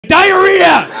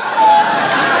diarrhea!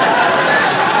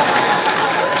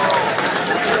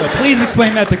 So please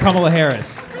explain that to Kamala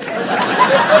Harris.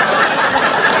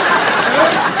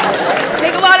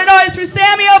 Make a lot of noise for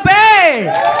Sammy Obey!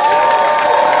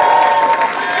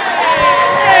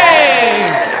 Hey!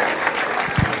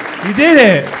 You did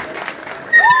it.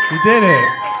 You did it.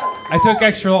 I took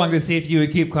extra long to see if you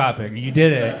would keep clapping. You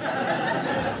did it.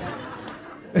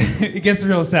 It gets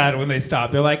real sad when they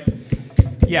stop. They're like,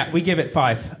 yeah, we give it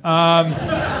 5.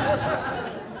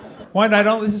 One,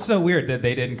 this is so weird that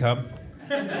they didn't come.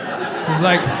 It's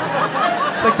like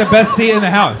the best seat in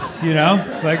the house, you know?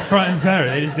 Like front and center.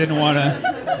 They just didn't want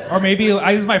to. Or maybe,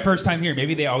 this is my first time here.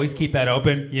 Maybe they always keep that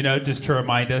open, you know, just to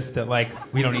remind us that, like,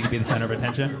 we don't need to be the center of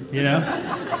attention, you know?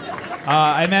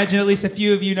 I imagine at least a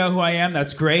few of you know who I am.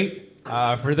 That's great.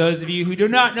 For those of you who do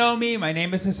not know me, my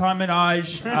name is Hassan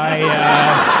Minhaj. I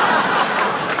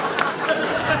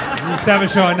just have a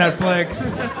show on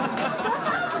Netflix.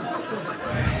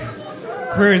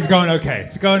 Career is going okay.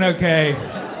 It's going okay.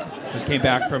 Just came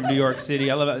back from New York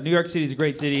City. I love it. New York City is a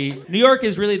great city. New York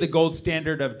is really the gold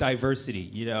standard of diversity,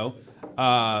 you know?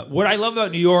 What I love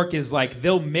about New York is, like,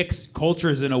 they'll mix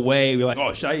cultures in a way. We're like,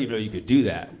 oh, shit, I didn't even know you could do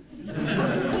that.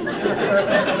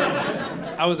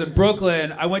 I was in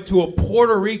Brooklyn. I went to a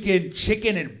Puerto Rican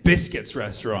chicken and biscuits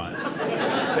restaurant.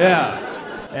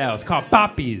 Yeah, it was called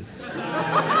Papi's.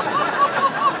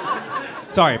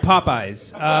 Sorry,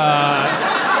 Popeyes.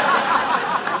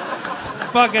 It's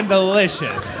fucking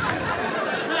delicious.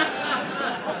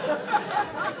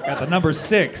 Got the number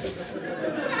 6.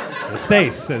 The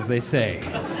 6, as they say.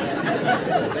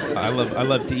 I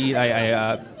love to eat.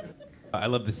 I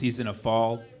love the season of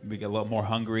fall. We get a little more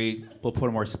hungry. We'll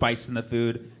put more spice in the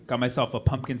food. Got myself a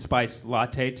pumpkin spice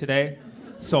latte today.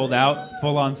 Sold out,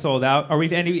 full on sold out. Are we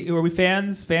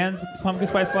fans? Fans of pumpkin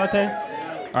spice latte?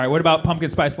 All right, what about pumpkin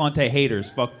spice latte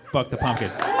haters? Fuck the pumpkin.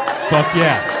 Fuck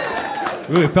yeah.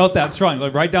 Ooh, we felt that strong,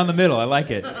 like right down the middle. I like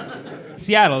it.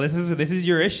 Seattle, this is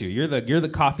your issue. You're the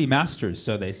coffee masters,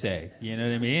 so they say. You know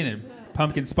what I mean? And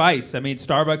pumpkin spice. I mean,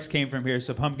 Starbucks came from here,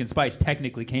 so pumpkin spice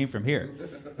technically came from here,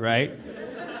 right?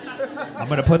 I'm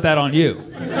gonna put that on you.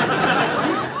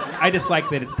 I just like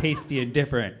that it's tasty and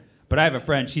different. But I have a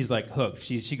friend, she's like hooked.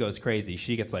 She goes crazy.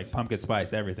 She gets like pumpkin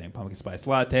spice everything. Pumpkin spice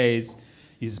lattes,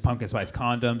 uses pumpkin spice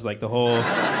condoms, like the whole,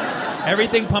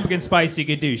 everything pumpkin spice you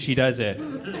could do, she does it.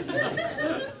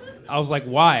 I was like,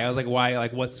 why? Like,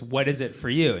 what is it for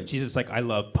you? And she's just like, I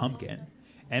love pumpkin.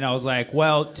 And I was like,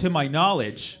 well, to my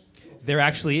knowledge, there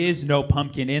actually is no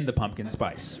pumpkin in the pumpkin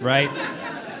spice, right?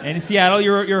 And in Seattle,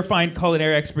 you're a fine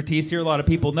culinary expertise here. A lot of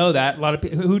people know that. A lot of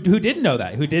people who didn't know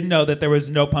that, who didn't know that there was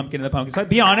no pumpkin in the pumpkin spice.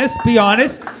 Be honest.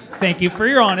 Thank you for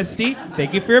your honesty.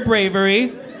 Thank you for your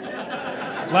bravery.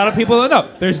 A lot of people don't know.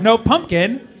 There's no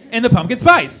pumpkin in the pumpkin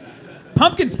spice.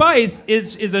 Pumpkin spice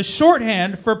is a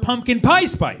shorthand for pumpkin pie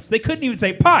spice. They couldn't even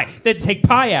say pie. They had to take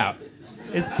pie out.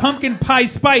 It's pumpkin pie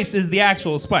spice is the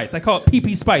actual spice. I call it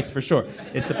PP spice for short.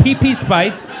 It's the PP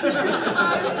spice.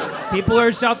 People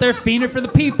are out there fiending for the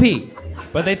PP,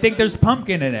 but they think there's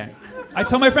pumpkin in it. I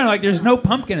told my friend, like, there's no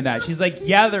pumpkin in that. She's like,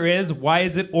 yeah, there is. Why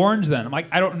is it orange then? I'm like,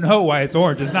 I don't know why it's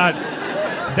orange. It's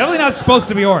definitely not supposed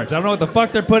to be orange. I don't know what the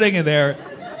fuck they're putting in there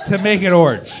to make it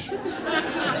orange.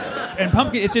 And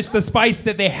pumpkin, it's just the spice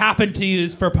that they happen to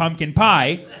use for pumpkin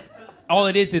pie. All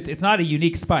it is, it's not a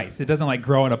unique spice. It doesn't like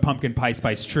grow in a pumpkin pie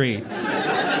spice tree.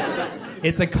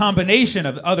 It's a combination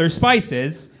of other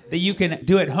spices that you can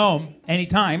do at home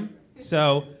anytime.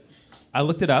 So I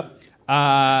looked it up.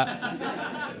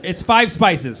 It's 5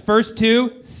 spices. First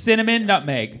 2, cinnamon,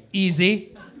 nutmeg.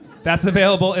 Easy. That's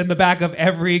available in the back of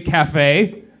every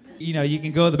cafe. You know, you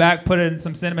can go to the back, put in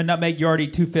some cinnamon, nutmeg. You're already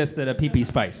 2/5 at a PP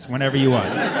spice whenever you want.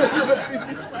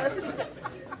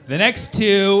 The next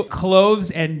 2, cloves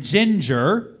and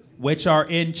ginger, which are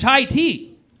in chai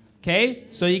tea. Okay?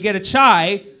 So you get a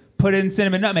chai, put in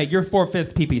cinnamon, nutmeg. You're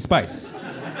 4/5 PP spice.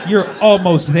 You're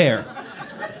almost there.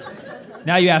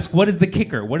 Now you ask, what is the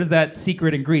kicker? What is that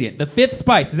secret ingredient? The 5th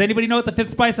spice. Does anybody know what the 5th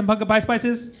spice in pumpkin pie spice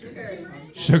is?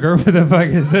 Sugar. What the fuck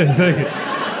is it?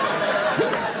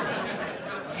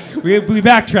 We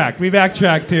backtracked. We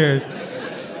backtracked here.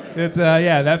 It's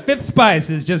that 5th spice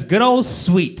is just good old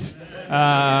sweet.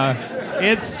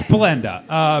 It's Splenda.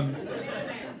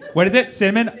 What is it?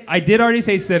 Cinnamon? I did already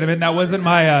say cinnamon. That wasn't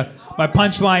my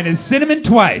punchline. Is cinnamon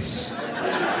twice.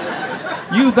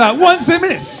 You thought 1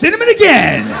 cinnamon, it's cinnamon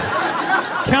again.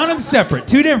 Count them separate.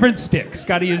 2 different sticks.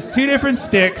 Got to use 2 different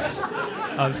sticks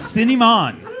of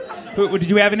cinnamon. Did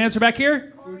you have an answer back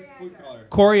here? Food color.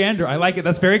 Coriander. I like it.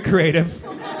 That's very creative.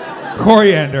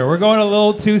 Coriander. We're going a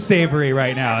little too savory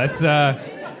right now.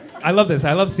 I love this.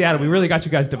 I love Seattle. We really got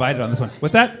you guys divided on this one.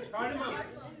 What's that?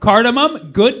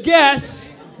 Cardamom. Good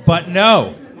guess, but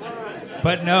no.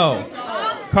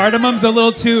 Cardamom's a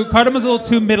little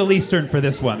too Middle Eastern for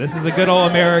this one. This is a good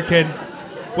old American.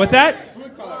 What's that?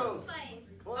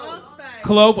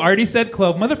 Clove. I already said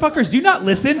clove. Motherfuckers, do you not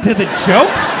listen to the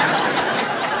jokes?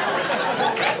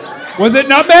 Was it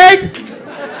nutmeg?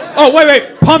 Oh,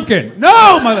 wait. Pumpkin.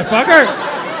 No, motherfucker.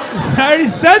 I already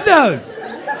said those.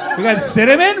 We got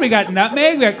cinnamon, we got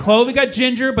nutmeg, we got clove, we got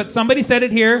ginger, but somebody said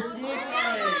it here.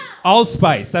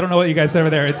 Allspice. I don't know what you guys said over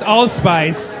there. It's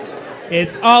allspice.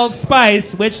 It's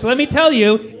allspice, which, let me tell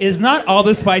you, is not all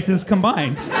the spices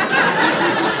combined.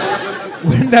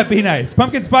 Wouldn't that be nice?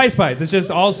 Pumpkin spice. It's just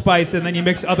allspice, and then you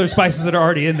mix other spices that are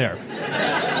already in there.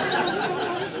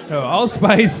 So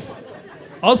allspice.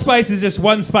 Allspice is just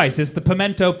one spice. It's the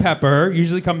pimento pepper.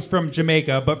 Usually comes from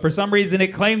Jamaica, but for some reason it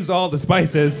claims all the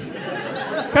spices.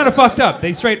 Kind of fucked up.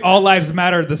 They straight all lives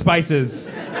matter the spices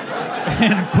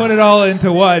and put it all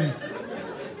into one.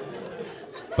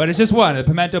 But it's just one, the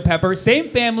pimento pepper. Same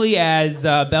family as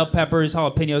bell peppers,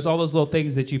 jalapenos, all those little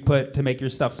things that you put to make your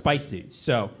stuff spicy.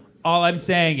 So all I'm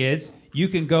saying is you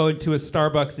can go into a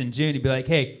Starbucks in June and be like,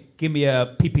 hey, give me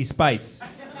a PP spice.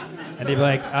 And they'd be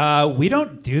like, we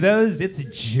don't do those. It's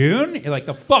June? You're like,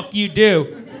 the fuck you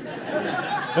do?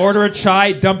 Order a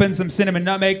chai, dump in some cinnamon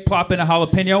nutmeg, plop in a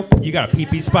jalapeno. You got a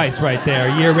PP spice right there,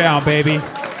 year round, baby.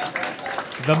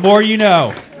 The more you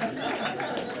know.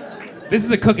 This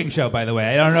is a cooking show, by the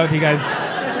way. I don't know if you guys...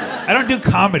 I don't do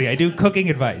comedy. I do cooking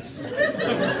advice.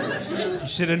 You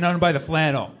should have known by the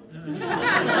flannel.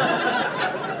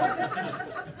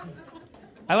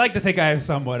 I like to think I have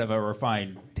somewhat of a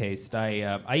refined taste.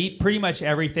 I eat pretty much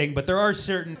everything, but there are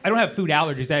certain... I don't have food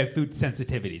allergies. I have food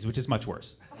sensitivities, which is much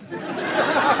worse.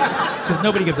 Because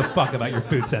nobody gives a fuck about your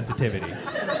food sensitivity.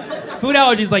 Food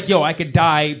allergies like, yo, I could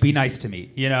die, be nice to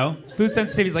me, you know? Food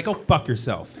sensitivity is like, go fuck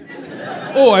yourself.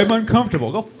 Oh, I'm uncomfortable.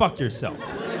 Go fuck yourself.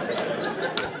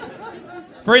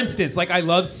 For instance, like I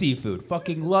love seafood.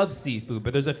 Fucking love seafood.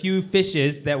 But there's a few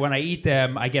fishes that when I eat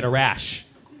them, I get a rash.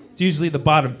 It's usually the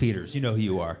bottom feeders. You know who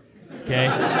you are. Okay?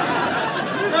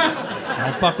 I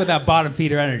don't fuck with that bottom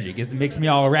feeder energy because it makes me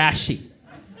all rashy.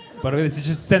 But it's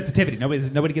just sensitivity.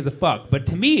 Nobody gives a fuck. But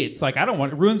to me, it's like, I don't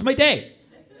want it. It ruins my day.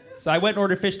 So I went and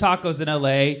ordered fish tacos in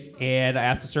LA, and I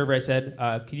asked the server, I said,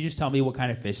 can you just tell me what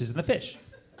kind of fish is in the fish?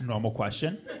 Normal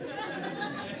question.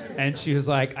 And she was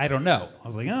like, I don't know. I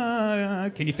was like,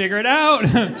 can you figure it out?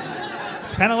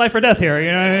 It's kind of life or death here,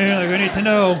 you know what I mean? Like, we need to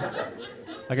know.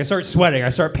 Like, I start sweating, I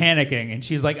start panicking, and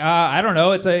she's like, I don't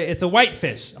know, it's a white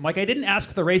fish. I'm like, I didn't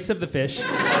ask the race of the fish.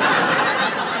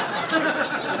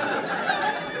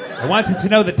 I wanted to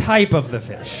know the type of the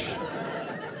fish.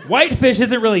 White fish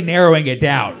isn't really narrowing it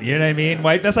down, you know what I mean?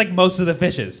 That's like most of the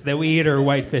fishes that we eat are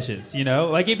white fishes, you know?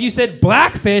 Like if you said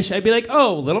black fish, I'd be like,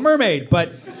 oh, Little Mermaid.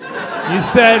 But you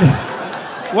said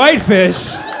white fish,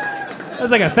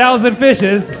 that's like 1,000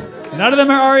 fishes. None of them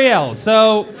are Ariel.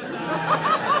 So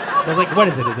I was like, what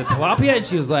is it? Is it tilapia? And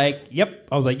she was like, yep.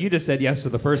 I was like, you just said yes to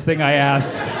the first thing I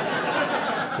asked.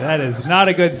 That is not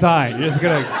a good sign. You're just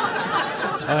gonna...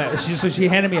 So she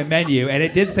handed me a menu, and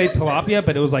it did say tilapia,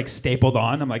 but it was like stapled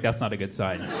on. I'm like, that's not a good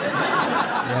sign. You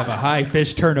have a high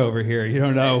fish turnover here. You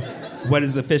don't know what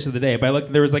is the fish of the day. But I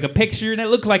looked, there was like a picture, and it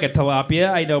looked like a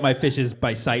tilapia. I know my fishes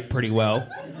by sight pretty well.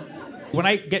 When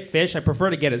I get fish, I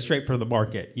prefer to get it straight from the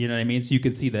market. You know what I mean? So you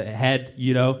can see the head,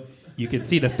 you know? You can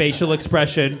see the facial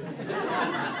expression.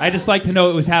 I just like to know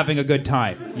it was having a good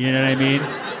time. You know what I mean?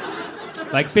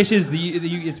 Like fishes,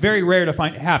 it's very rare to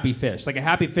find happy fish. Like a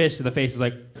happy fish, the face is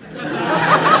like...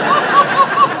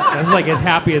 That's like as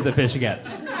happy as a fish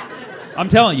gets. I'm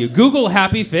telling you, Google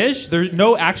happy fish, there's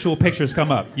no actual pictures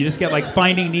come up. You just get like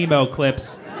Finding Nemo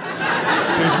clips.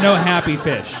 There's no happy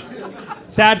fish.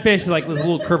 Sad fish is like this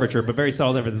little curvature, but very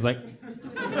solid difference. It's like...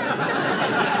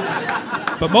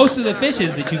 But most of the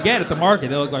fishes that you get at the market,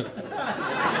 they look like...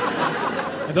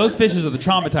 And those fishes are the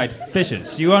traumatized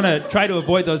fishes. You want to try to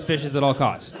avoid those fishes at all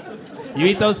costs. You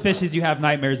eat those fishes, you have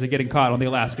nightmares of getting caught on the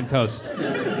Alaskan coast.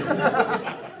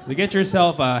 So get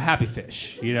yourself a happy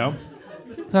fish, you know?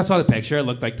 So I saw the picture, it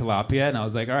looked like tilapia, and I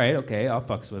was like, all right, okay, I'll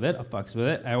fucks with it.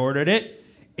 I ordered it,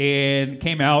 and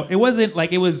came out. It wasn't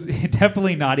like, it was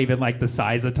definitely not even like the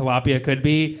size of tilapia could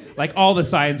be. Like all the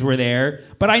signs were there,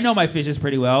 but I know my fishes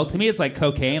pretty well. To me, it's like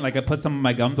cocaine. Like I put some in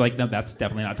my gums, like, no, that's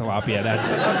definitely not tilapia.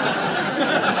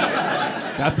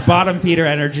 That's bottom feeder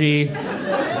energy.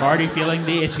 I'm already feeling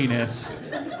the itchiness.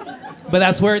 But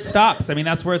that's where it stops. I mean,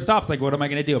 that's where it stops. Like, what am I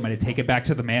going to do? I'm going to take it back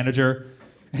to the manager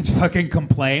and fucking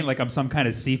complain like I'm some kind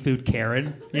of seafood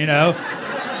Karen, you know?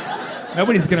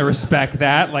 Nobody's going to respect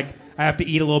that. Like, I have to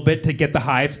eat a little bit to get the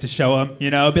hives to show them,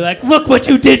 you know, be like, look what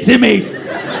you did to me.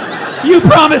 You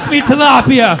promised me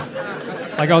tilapia.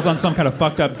 Like I was on some kind of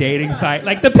fucked up dating site.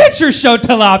 Like the pictures showed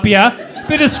tilapia.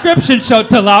 The description showed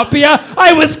tilapia.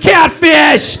 I was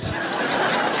catfished.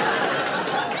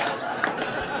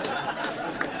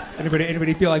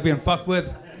 Anybody feel like being fucked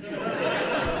with?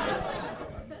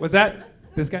 Was that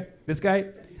this guy? This guy?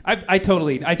 I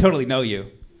totally know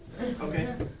you.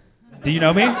 Okay. Do you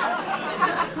know me?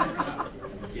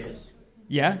 Yes.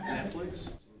 Yeah? Netflix?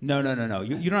 No.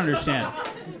 You don't understand.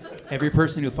 Every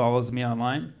person who follows me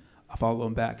online, I follow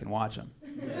them back and watch them.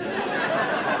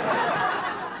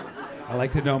 I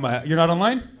like to know You're not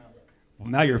online? Well,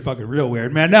 now you're fucking real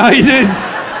weird, man. Now you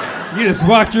just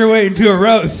walked your way into a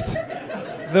roast.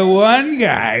 The one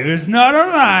guy who's not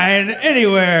online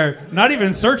anywhere. Not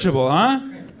even searchable, huh?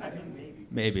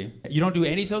 Maybe. You don't do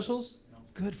any socials? No.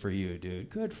 Good for you, dude.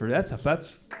 Good for that's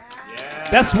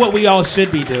what we all should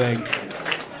be doing.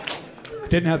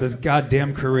 Didn't have this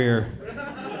goddamn career.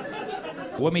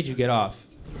 What made you get off?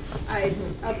 I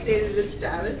updated his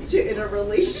status to in a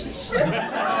relationship.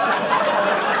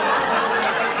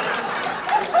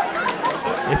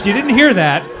 If you didn't hear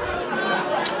that,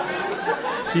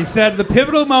 she said the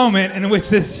pivotal moment in which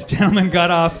this gentleman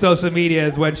got off social media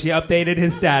is when she updated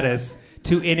his status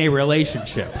to in a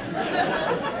relationship.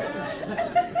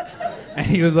 And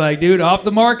he was like, dude, off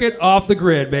the market, off the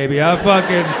grid, baby.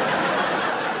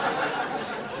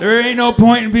 There ain't no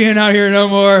point in being out here no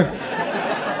more.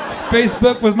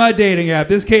 Facebook was my dating app.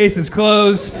 This case is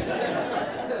closed.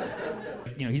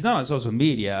 You know, he's not on social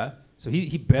media, so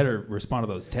he better respond to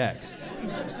those texts.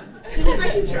 I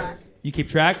keep track. You keep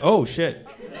track? Oh, shit.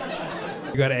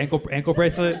 You got an ankle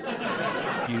bracelet?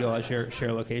 You all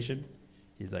share location?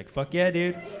 He's like, fuck yeah,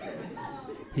 dude.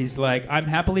 He's like, I'm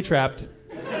happily trapped.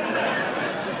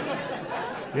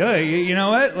 Yeah, you know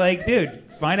what? Like, dude,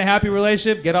 find a happy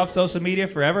relationship, get off social media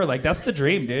forever. Like, that's the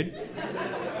dream, dude.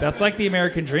 That's like the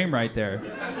American dream right there.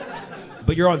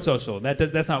 But you're on social.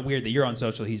 That's not weird that you're on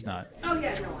social, he's not. Oh,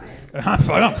 yeah, no, I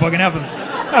am. I'm fucking having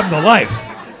the life.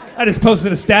 I just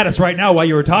posted a status right now while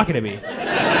you were talking to me.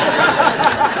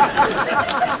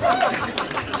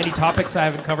 Any topics I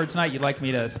haven't covered tonight you'd like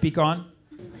me to speak on?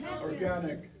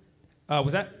 Organic.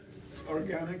 Was that?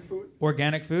 Organic food.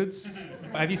 Organic foods?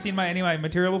 Have you seen any of my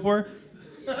material before?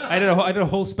 I did a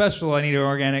whole special on eating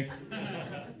organic.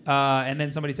 And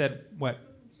then somebody said, what?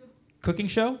 Cooking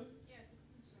show? Yeah, it's a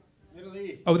cooking show. Middle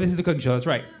East. Oh, this is a cooking show, that's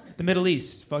right. The Middle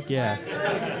East, fuck yeah.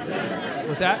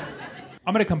 What's that?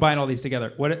 I'm gonna combine all these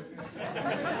together. What?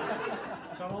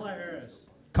 Kamala Harris.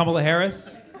 Kamala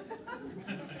Harris?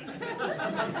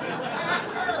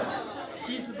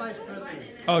 She's the vice president.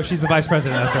 Oh, she's the vice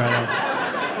president, that's right.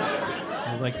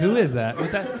 I was like, who is that?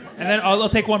 What's that? And then I'll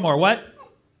take one more. What?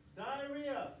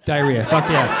 Diarrhea. Diarrhea, fuck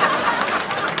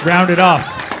yeah. Round it off.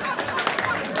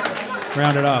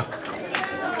 Round it off.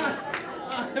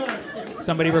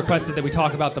 Somebody requested that we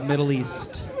talk about the Middle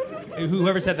East.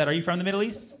 Whoever said that, are you from the Middle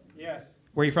East? Yes.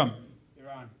 Where are you from?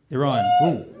 Iran. Iran.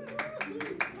 Ooh.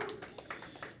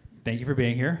 Thank you for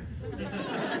being here.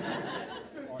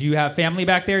 Do you have family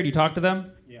back there? Do you talk to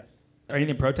them? Yes. Are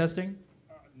anything protesting?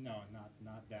 No,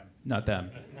 not them. Not them.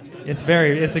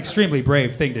 It's extremely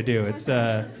brave thing to do.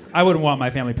 I wouldn't want my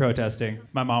family protesting.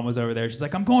 My mom was over there. She's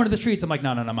like, I'm going to the streets. I'm like,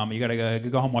 no, mama, you gotta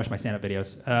go home and watch my stand-up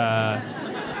videos.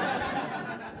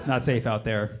 It's not safe out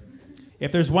there.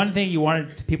 If there's one thing you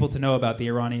wanted people to know about the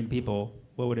Iranian people,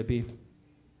 what would it be?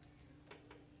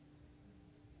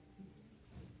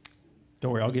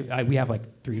 Don't worry, we have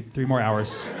like three more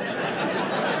hours.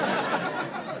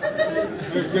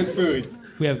 We have good food.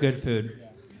 We have good food.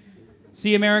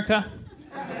 See, America?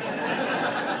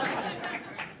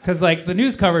 Because like the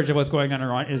news coverage of what's going on in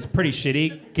Iran is pretty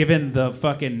shitty, given the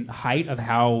fucking height of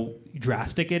how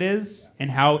drastic it is, and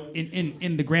how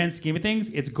in the grand scheme of things,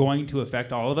 it's going to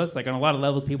affect all of us. Like on a lot of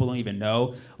levels, people don't even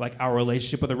know like our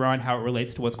relationship with Iran, how it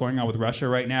relates to what's going on with Russia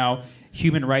right now,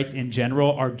 human rights in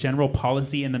general, our general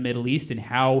policy in the Middle East, and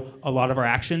how a lot of our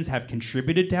actions have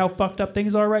contributed to how fucked up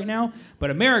things are right now.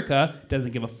 But America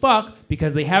doesn't give a fuck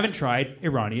because they haven't tried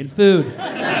Iranian food.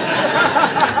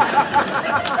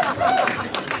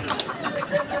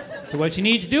 So what you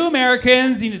need to do,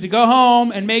 Americans, you need to go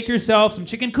home and make yourself some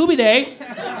chicken kubide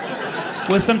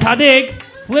with some tadig,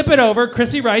 flip it over,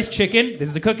 crispy rice, chicken. This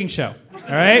is a cooking show,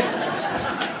 all right?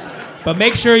 But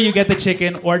make sure you get the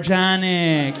chicken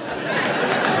organic.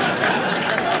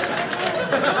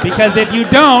 Because if you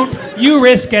don't, you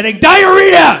risk getting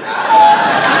diarrhea!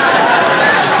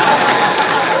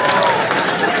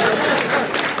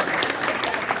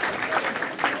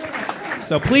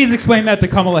 So please explain that to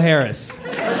Kamala Harris.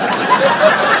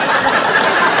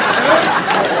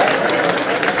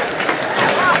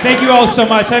 Thank you all so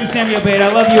much. I'm Samuel Bate.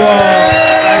 I love you all.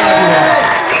 I love you all.